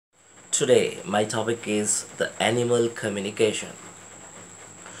Today my topic is the animal communication.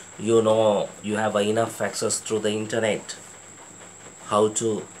 You know, you have enough access through the internet how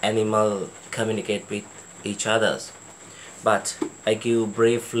to animal communicate with each others. But I give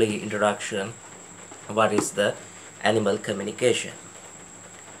briefly introduction what is the animal communication.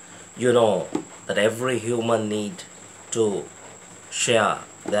 You know that every human need to share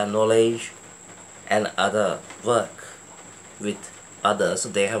their knowledge and other work with others.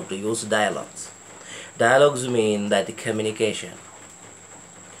 They have to use dialogues. Dialogues mean that communication.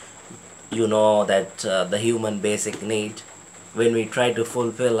 You know that the human basic need, when we try to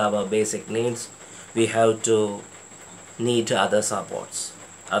fulfill our basic needs, we have to need other supports,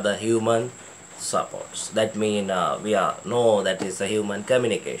 other human supports. That mean we are know that is a human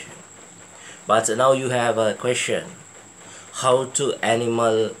communication. But now you have a question: how to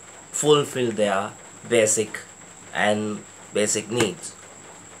animal fulfill their basic needs,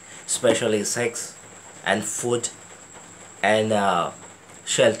 especially sex and food and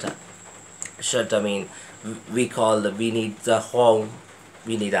shelter. Shelter mean we need the home,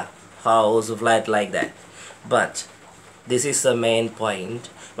 we need a house, flat like that. But this is the main point.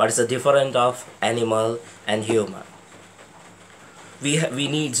 What is the difference of animal and human? We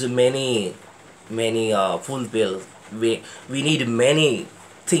need many fulfill. We need many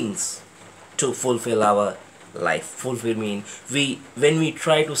things to fulfill our life. Fulfill mean when we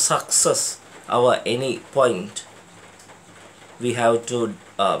try to success our any point, we have to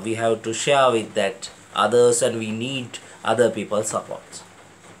share with that others, and we need other people's support.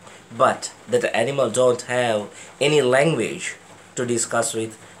 But that animal don't have any language to discuss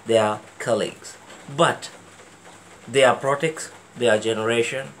with their colleagues, but they are protect their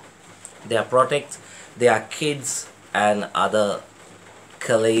generation, they are protect their kids and other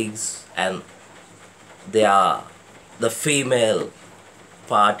colleagues, and they are the female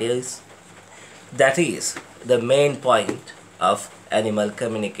parties. That is the main point of animal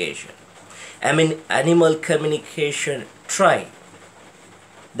communication. I mean, animal communication try,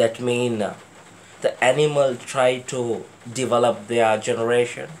 that mean the animal try to develop their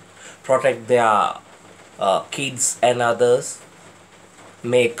generation, protect their kids and others,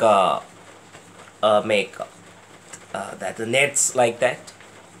 make that nets like that.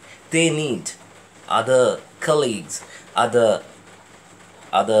 They need other colleagues, other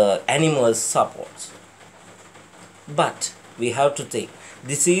animals supports. But we have to think,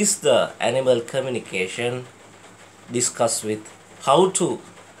 this is the animal communication discuss with how to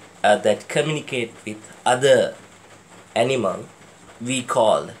that communicate with other animal. We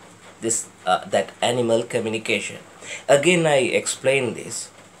call this that animal communication. Again I explain this.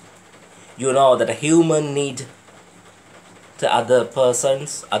 You know that a human need the other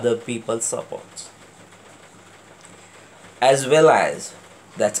persons, other people's support, as well as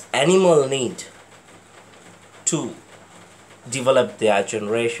that animal need to develop their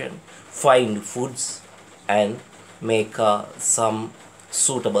generation, find foods, and make some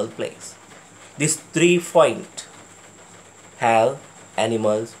suitable place. These 3 points have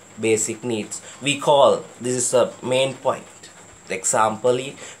animals basic needs. We call this is the main point. Example,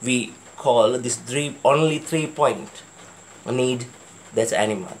 we call this only 3 point need that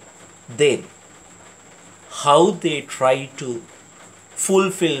animal. Then how they try to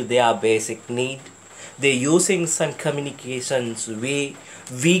fulfill their basic need, they using some communications way.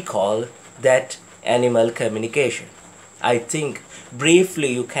 We call that animal communication. I think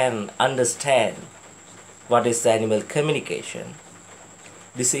briefly you can understand what is the animal communication.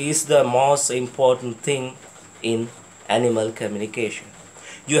 This is the most important thing in animal communication.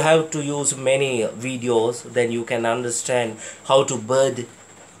 You have to use many videos, then you can understand how to bird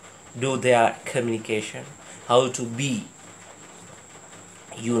do their communication, how to bee.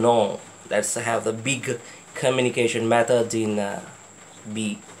 You know, let's have the big communication method in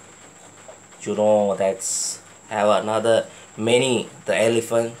bee. You know, that's have another many, the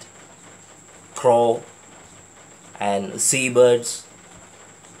elephant, crow, and seabirds,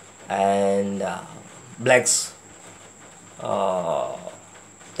 and blacks,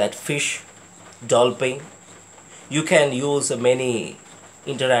 that fish, dolphin. You can use many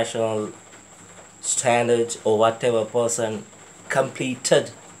international standards or whatever person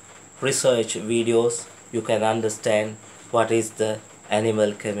completed research videos. You can understand what is the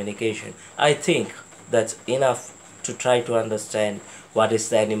animal communication. I think that's enough to try to understand what is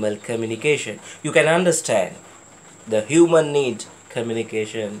the animal communication. You can understand the human need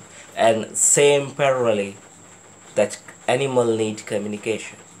communication, and same parallelly that animal need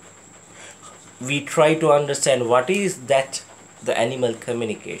communication. We try to understand what is that the animal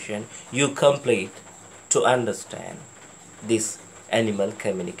communication. You complete to understand this animal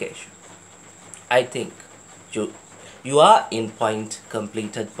communication. I think you you are in point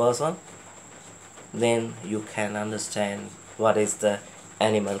completed person, then you can understand what is the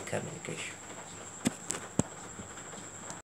animal communication.